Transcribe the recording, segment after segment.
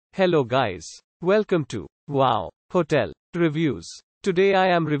Hello guys. Welcome to Wow Hotel Reviews. Today I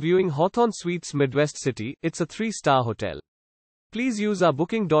am reviewing Hawthorn Suites Midwest City. It's a 3-star hotel. Please use our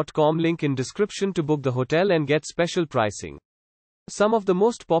booking.com link in description to book the hotel and get special pricing. Some of the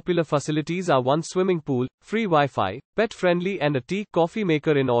most popular facilities are one swimming pool, free Wi-Fi, pet-friendly and a tea, coffee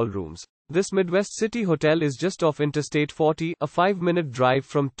maker in all rooms. This Midwest City hotel is just off Interstate 40, a 5-minute drive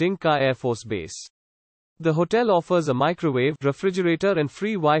from Tinka Air Force Base. The hotel offers a microwave, refrigerator and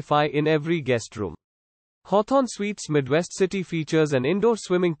free Wi-Fi in every guest room. Hawthorn Suites Midwest City features an indoor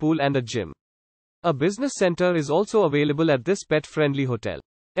swimming pool and a gym. A business center is also available at this pet-friendly hotel.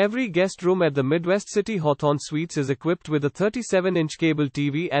 Every guest room at the Midwest City Hawthorn Suites is equipped with a 37-inch cable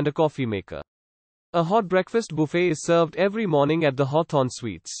TV and a coffee maker. A hot breakfast buffet is served every morning at the Hawthorn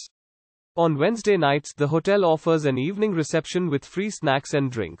Suites. On Wednesday nights, the hotel offers an evening reception with free snacks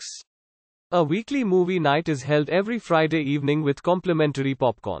and drinks. A weekly movie night is held every Friday evening with complimentary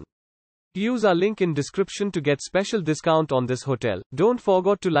popcorn. Use our link in description to get special discount on this hotel. Don't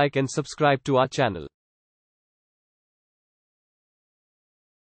forget to like and subscribe to our channel.